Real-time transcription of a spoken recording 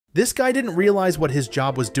This guy didn't realize what his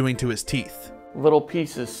job was doing to his teeth. Little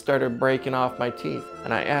pieces started breaking off my teeth.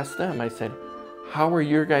 And I asked them, I said, how are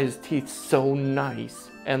your guys' teeth so nice?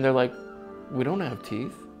 And they're like, we don't have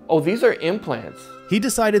teeth. Oh, these are implants. He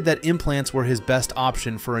decided that implants were his best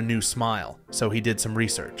option for a new smile, so he did some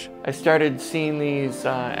research. I started seeing these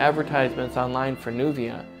advertisements online for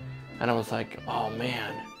Nuvia, and I was like, oh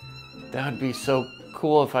man, that would be so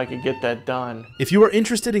cool if I could get that done. If you are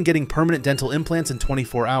interested in getting permanent dental implants in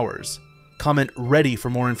 24 hours, comment ready for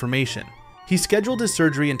more information. He scheduled his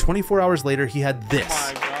surgery and 24 hours later he had this.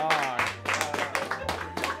 Oh my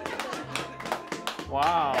God.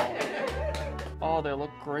 Wow. Oh, they look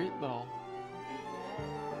great though.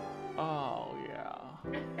 Oh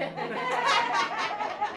yeah.